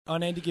I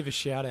need to give a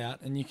shout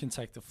out, and you can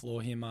take the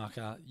floor here,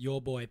 Marker.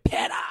 Your boy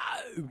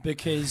Pedo,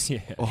 because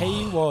he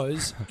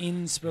was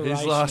inspirational.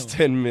 His last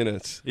 10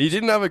 minutes. He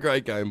didn't have a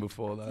great game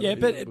before that. Yeah,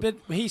 but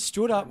he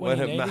stood up when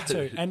he needed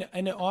mattered. to,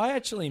 and I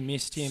actually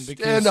missed him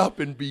because Stand up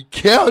and be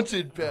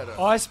counted, Pedo.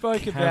 I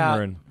spoke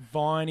Cameron. about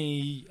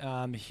Viney,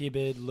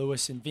 Hibbard,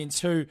 Lewis, and Vince,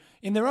 who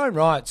in their own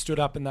right stood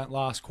up in that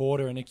last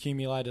quarter and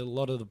accumulated a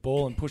lot of the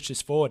ball and pushed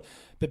us forward.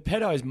 But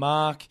Pedo's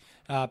mark,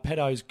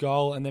 Pedo's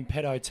goal, and then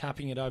Pedo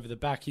tapping it over the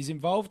back. He's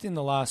involved in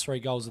the last 3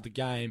 goals of the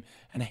game,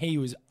 and he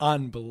was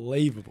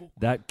unbelievable.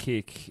 That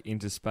kick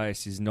into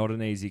space is not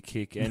an easy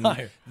kick. And No.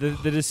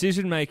 the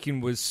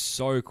decision-making was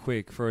so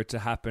quick for it to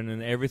happen,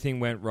 and everything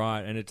went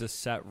right, and it just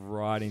sat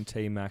right in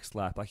T-Mac's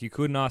lap. Like, you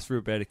couldn't ask for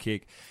a better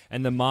kick.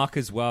 And the mark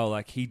as well,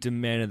 like, he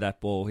demanded that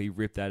ball. He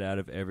ripped that out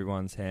of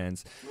everyone's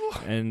hands.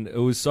 And it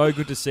was so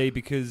good to see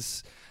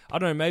because, I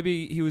don't know,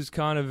 maybe he was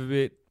kind of a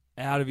bit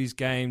out of his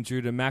game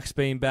due to Max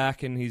being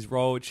back and his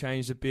role had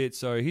changed a bit,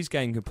 so his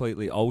game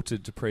completely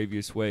altered to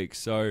previous weeks.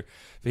 So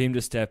for him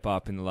to step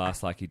up in the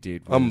last like he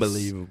did was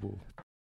unbelievable.